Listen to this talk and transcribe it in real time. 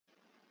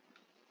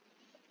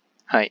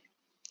Hi,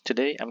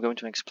 today I'm going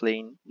to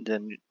explain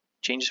the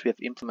changes we have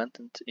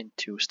implemented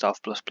into Staff++.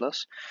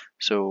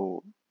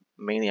 So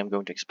mainly I'm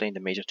going to explain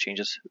the major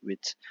changes with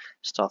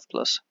Staff+.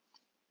 So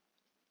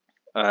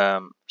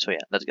yeah,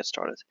 let's get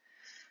started.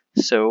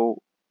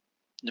 So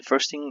the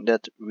first thing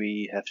that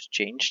we have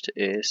changed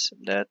is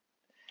that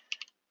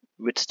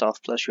with Staff+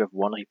 you have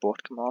one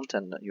report command,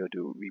 and you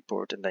do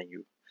report and then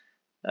you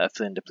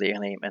fill in the player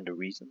name and the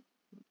reason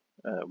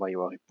why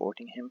you are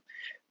reporting him.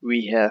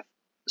 We have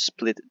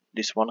split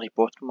this one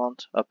report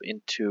command up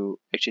into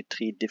actually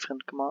three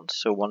different commands.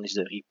 So one is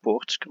the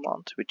reports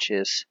command, which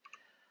is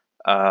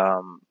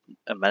a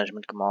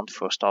management command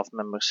for staff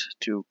members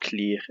to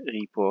clear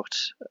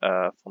reports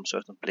from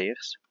certain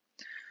players.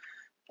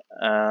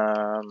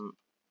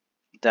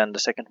 Then the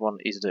second one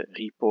is the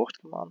report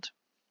command,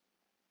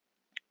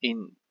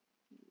 in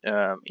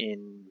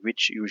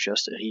which you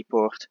just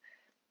report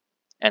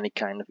any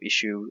kind of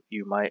issue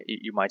you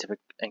might have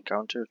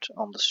encountered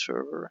on the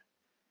server.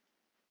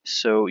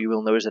 So you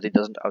will notice that it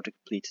doesn't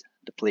autocomplete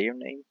the player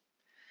name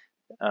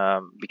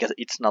because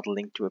it's not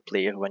linked to a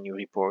player when you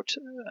report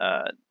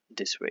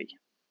this way.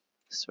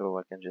 So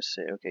I can just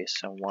say, okay,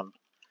 someone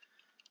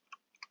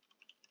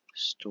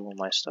stole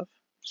my stuff,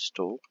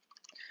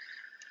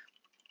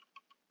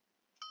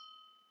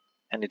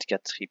 and it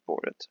gets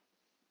reported.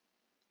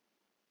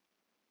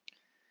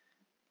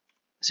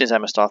 Since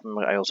I'm a staff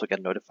member, I also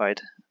get notified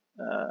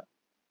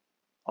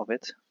of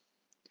it.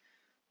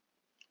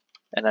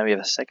 And then we have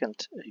a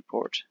second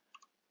report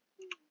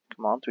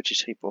command, which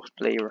is report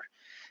player.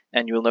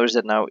 And you will notice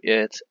that now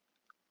it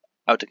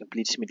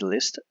autocompletes me the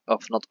list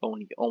of not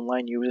only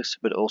online users,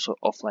 but also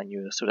offline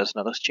users. So that's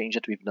another change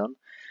that we've done.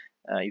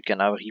 You can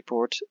now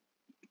report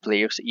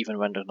players even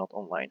when they're not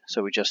online.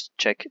 So we just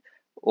check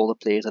all the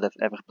players that have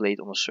ever played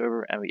on the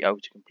server and we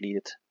autocomplete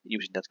it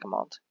using that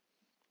command.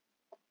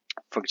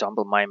 For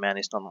example, my man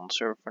is not on the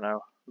server for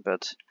now,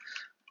 but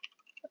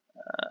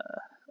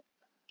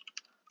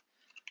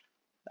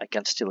I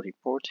can still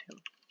report him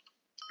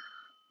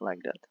like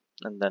that.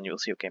 And then you'll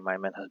see, okay, my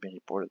man has been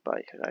reported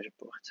by GUI,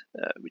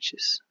 which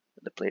is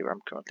the player I'm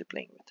currently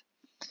playing with.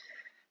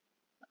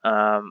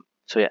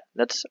 So yeah,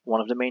 that's one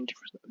of the main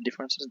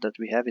differences that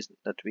we have, is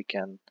that we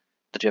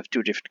have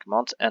two different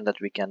commands and that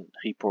we can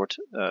report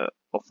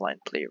offline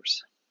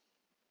players.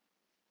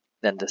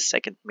 Then the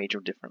second major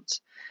difference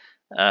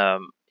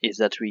is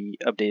that we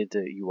updated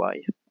the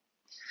UI.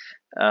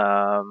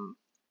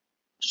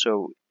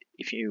 So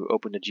if you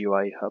open the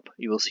GUI Hub,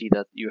 you will see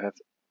that you have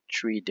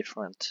three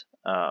different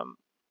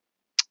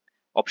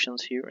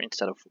options here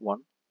instead of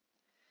one.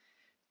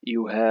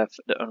 You have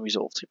the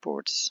unresolved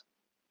reports,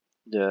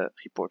 the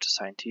reports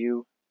assigned to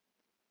you,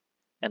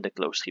 and the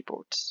closed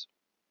reports.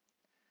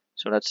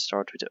 So let's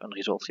start with the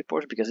unresolved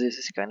reports, because this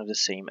is kind of the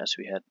same as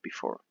we had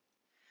before.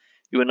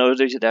 You will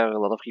notice that there are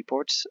a lot of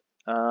reports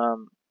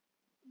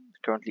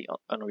currently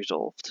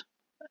unresolved.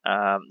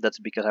 That's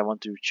because I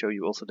want to show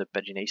you also the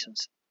pagination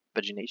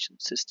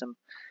system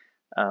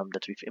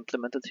that we've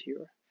implemented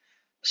here.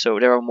 So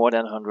there are more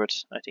than 100,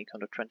 I think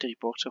 120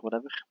 reports or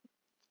whatever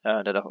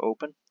that are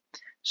open.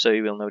 So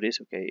you will notice,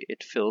 okay,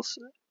 it fills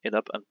it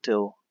up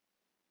until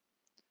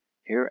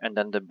here, and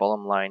then the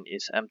bottom line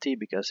is empty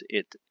because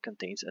it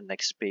contains a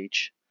next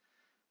page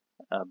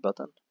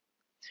button,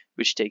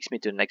 which takes me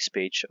to the next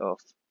page of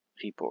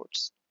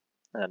reports,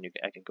 and then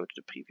I can go to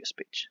the previous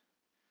page.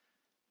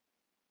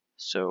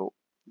 So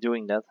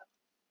doing that,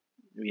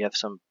 we have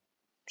some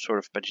sort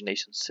of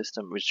pagination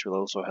system which will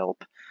also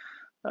help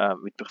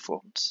with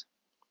performance.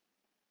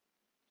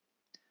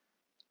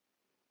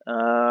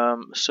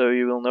 So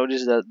you will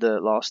notice that the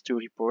last two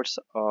reports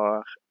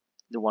are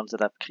the ones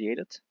that I've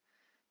created.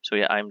 So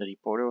yeah, I'm the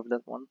reporter of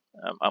that one.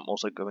 I'm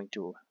also going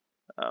to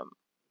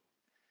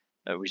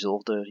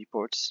resolve the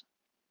reports.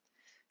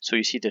 So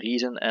you see the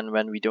reason, and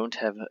when we don't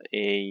have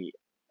a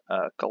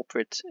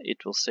culprit,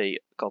 it will say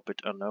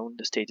culprit unknown.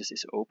 The status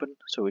is open.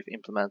 So we've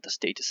implemented a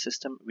status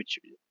system which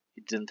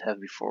it didn't have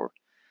before.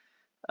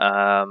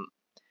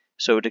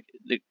 So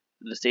the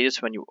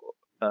status when you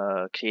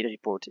create a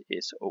report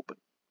is open.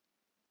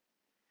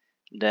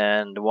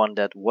 Then the one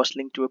that was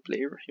linked to a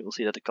player, you will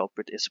see that the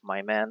culprit is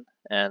my man,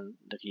 and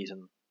the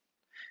reason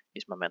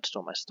is my man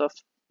stole my stuff,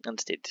 and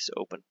the state is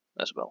open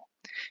as well.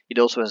 It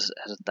also has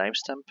a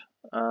timestamp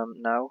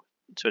now,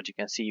 so that you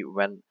can see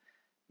when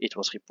it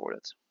was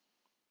reported.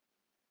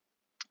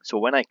 So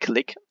when I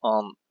click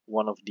on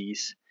one of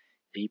these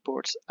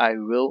reports, I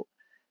will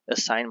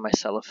assign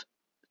myself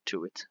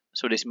to it.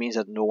 So this means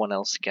that no one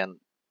else can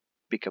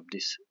pick up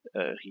this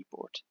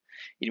report.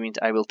 It means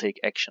I will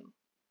take action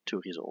to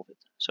resolve it.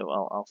 So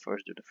I'll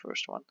first do the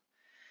first one.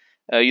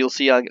 You'll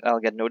see I'll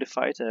get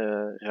notified.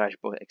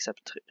 GaragePort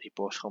accept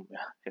report from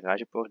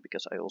GaragePort,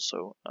 because I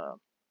also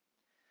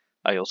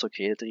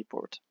created the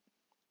report.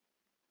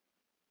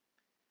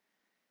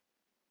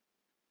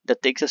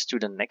 That takes us to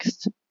the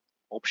next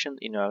option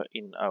in our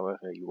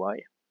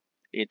UI.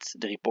 It's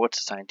the reports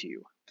assigned to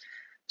you.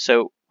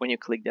 So when you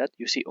click that,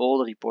 you see all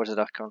the reports that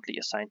are currently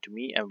assigned to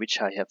me and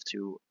which I have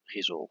to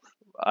resolve.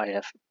 I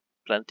have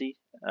plenty,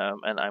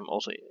 and I'm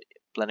also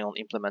planning on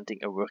implementing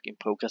a work in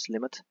progress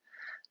limit,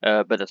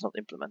 but that's not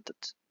implemented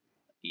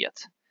yet.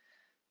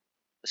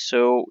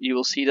 So you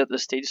will see that the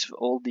status of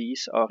all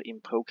these are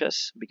in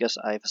progress because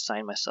I've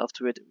assigned myself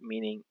to it,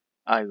 meaning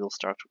I will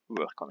start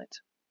work on it.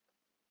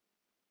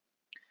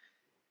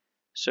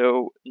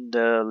 So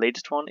the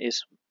latest one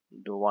is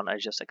the one I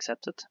just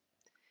accepted.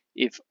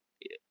 If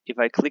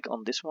I click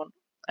on this one,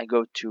 I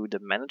go to the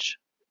Manage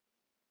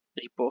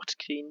report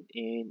screen,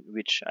 in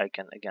which I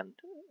can again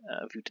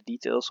view the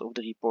details of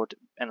the report,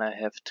 and I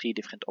have 3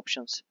 different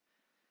options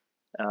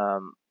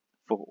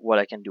for what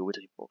I can do with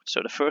the report.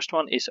 So the first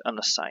one is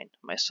unassign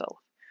myself.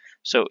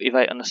 So if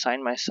I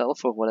unassign myself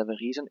for whatever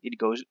reason,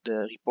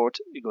 the report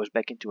goes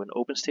back into an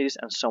open status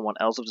and someone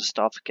else of the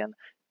staff can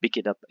pick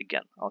it up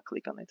again. I'll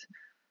click on it.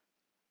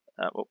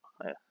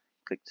 I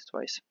clicked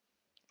twice.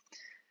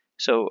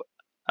 So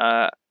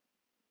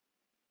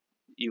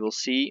you will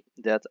see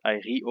that I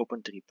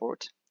reopened the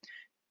report,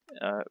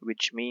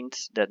 which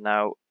means that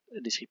now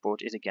this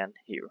report is again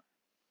here.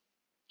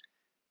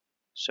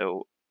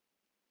 So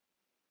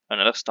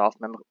another staff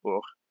member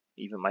or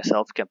even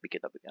myself can pick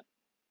it up again.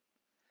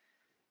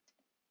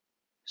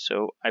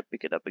 So I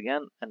pick it up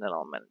again and then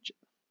I'll manage it.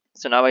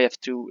 So now I have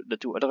the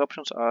two other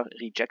options are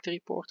reject the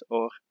report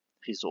or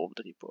resolve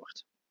the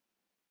report.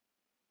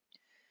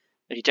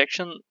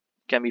 Rejection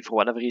can be for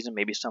whatever reason,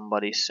 maybe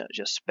somebody's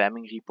just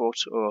spamming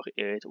reports, or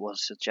it was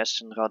a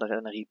suggestion rather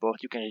than a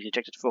report. You can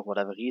reject it for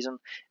whatever reason,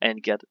 and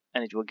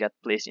it will get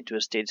placed into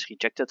a status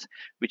rejected,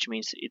 which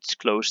means it's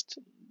closed,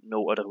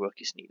 no other work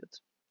is needed.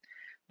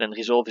 Then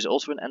resolve is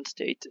also an end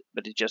state,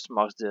 but it just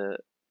marks the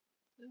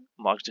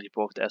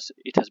report as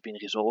it has been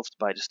resolved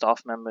by the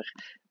staff member,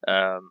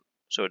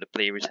 so the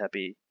player is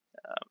happy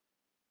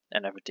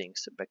and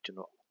everything's back to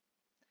normal.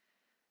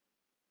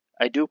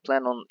 I do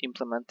plan on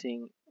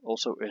implementing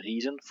also a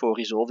reason for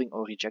resolving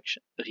or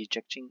rejecting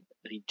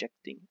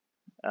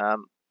a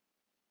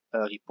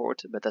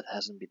report, but that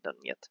hasn't been done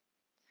yet.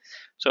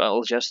 So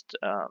I'll just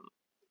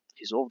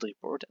resolve the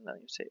report, and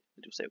then you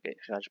say okay,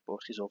 garage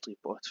report, resolve the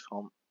report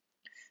from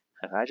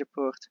garage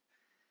report.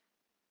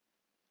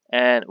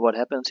 And what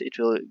happens, it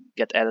will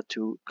get added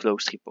to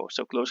closed reports.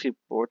 So closed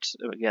reports,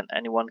 again,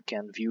 anyone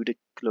can view the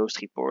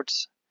closed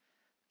reports.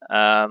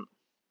 And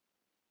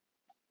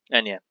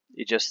yeah,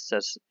 it just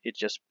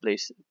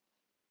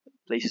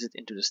places it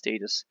into the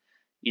status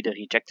either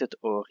rejected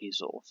or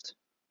resolved.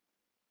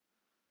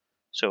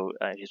 So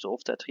I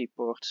resolved that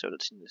report, so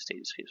that's in the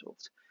status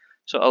resolved.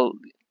 So I'll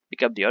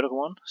pick up the other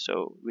one,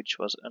 so which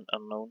was an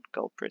unknown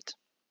culprit,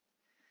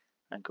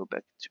 and go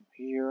back to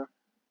here.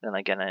 Then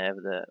again, I have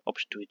the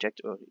option to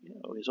reject or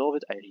resolve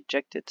it. I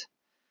reject it.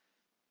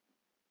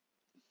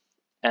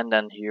 And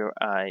then here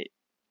I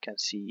can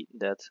see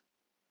that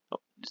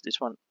this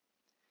one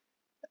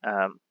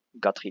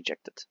got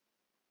rejected.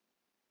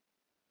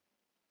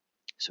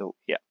 So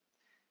yeah,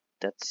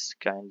 that's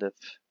kind of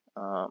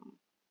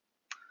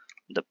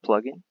the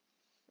plugin.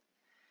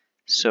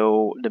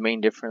 So the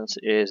main difference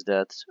is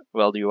that,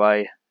 well, the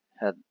UI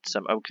had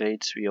some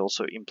upgrades. We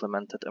also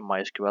implemented a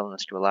MySQL and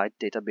SQLite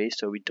database,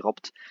 so we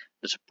dropped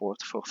the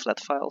support for flat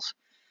files,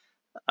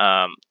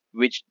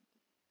 which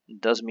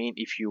does mean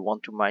if you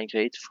want to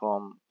migrate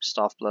from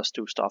Staff Plus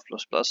to Staff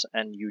Plus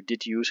and you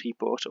did use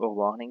reports or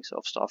warnings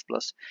of Staff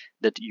Plus,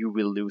 that you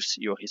will lose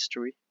your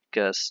history,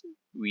 because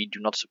we do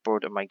not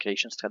support a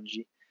migration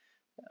strategy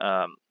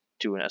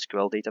to an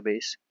SQL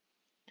database.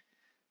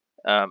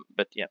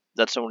 But yeah,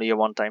 that's only a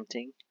one-time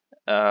thing,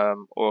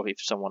 or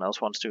if someone else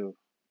wants to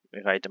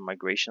write a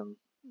migration,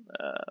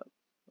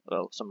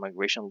 some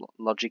migration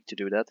logic to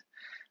do that,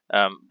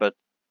 but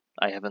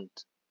I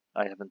haven't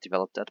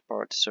developed that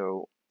part.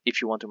 So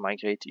if you want to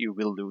migrate, you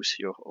will lose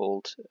your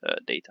old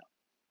data.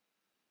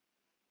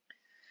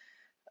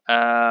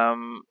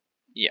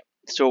 Yeah.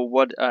 So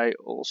what I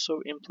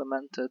also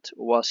implemented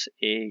was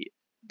a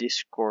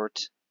Discord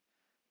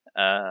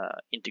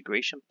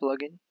integration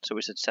plugin. So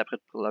it's a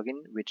separate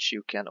plugin which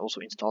you can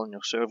also install in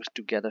your server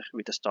together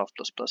with the Staff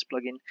Plus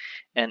plugin,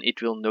 and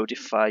it will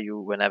notify you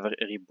whenever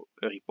a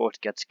report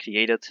gets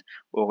created,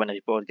 or when a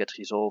report gets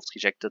resolved,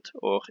 rejected,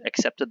 or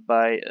accepted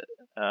by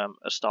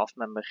a staff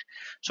member.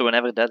 So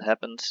whenever that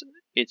happens,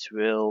 it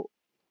will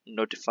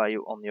notify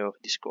you on your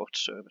Discord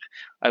server.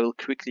 I will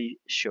quickly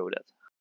show that.